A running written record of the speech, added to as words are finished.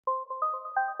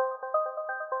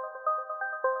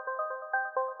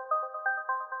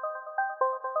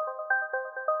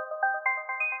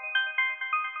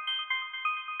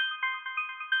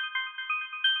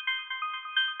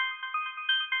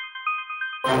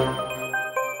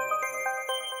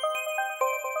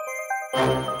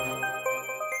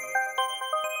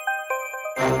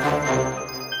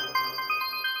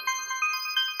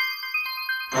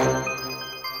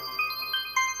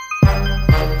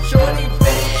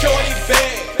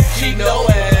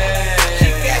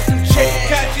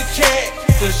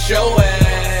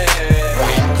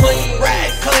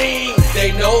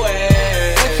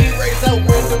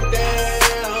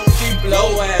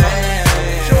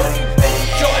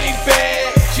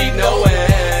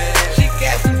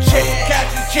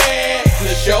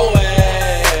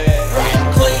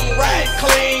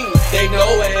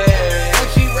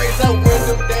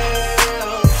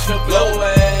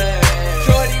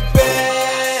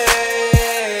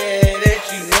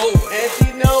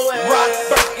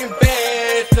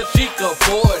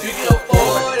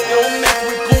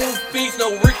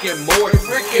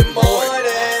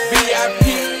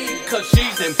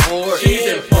important. She's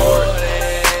important.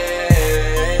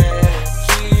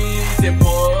 She's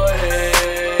important.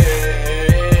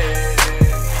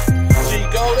 She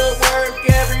go to work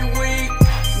every week,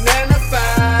 9 to 5.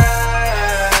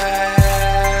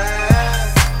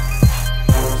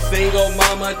 Single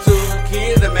mama, 2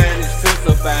 kids, and managed to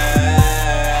survive.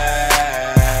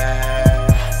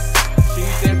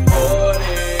 She's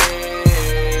important.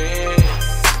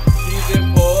 She's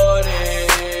important.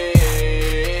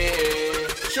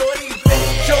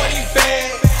 Shawty bad,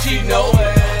 she know it.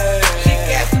 She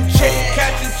got some checks,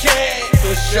 catching checks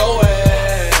for show it.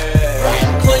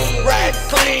 Ride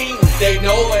clean, they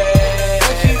know it.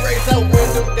 When she raise her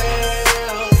window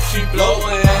down, she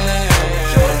blowin'.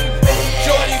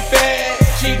 Shawty bad,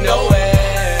 she know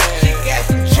it. She got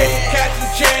some checks,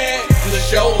 catching checks for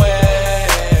show it.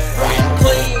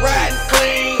 Ride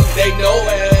clean, they know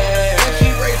it. When she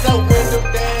raise her window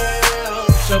down,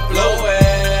 she blow it.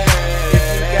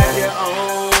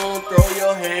 Throw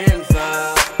your hands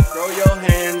up, throw your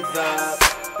hands up,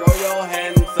 throw your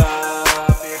hands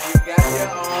up. If you got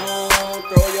your own,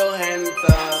 throw your hands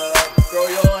up, throw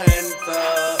your hands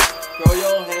up, throw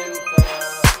your hands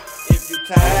up. If you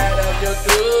tired of your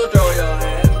dude, throw your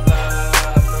hands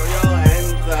up, throw your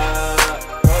hands up,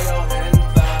 throw your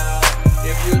hands up.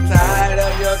 If you tired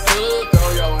of your dude, throw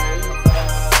your hands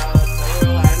up,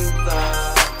 throw your hands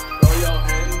up, throw your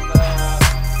hands up.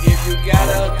 If you got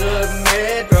a good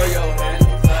man, throw your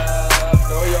hands up.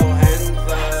 Throw your hands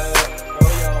up,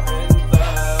 throw your hands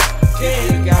up. If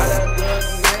you got a good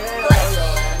man, throw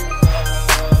your hands up.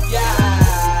 Yeah,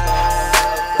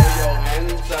 throw your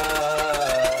hands up.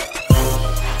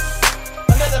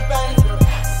 Another banger,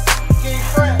 King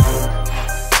Frank,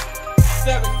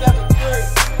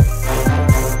 773.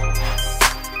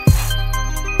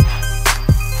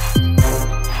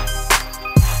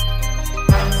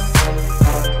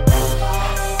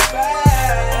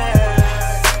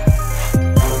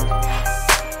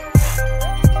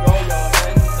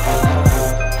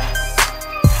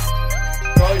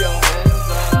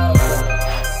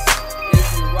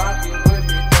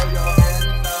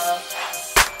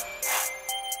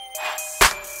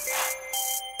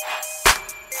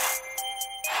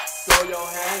 Throw your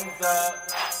hands up.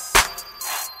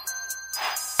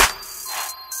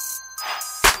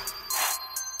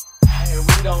 And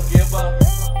we don't give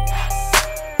up.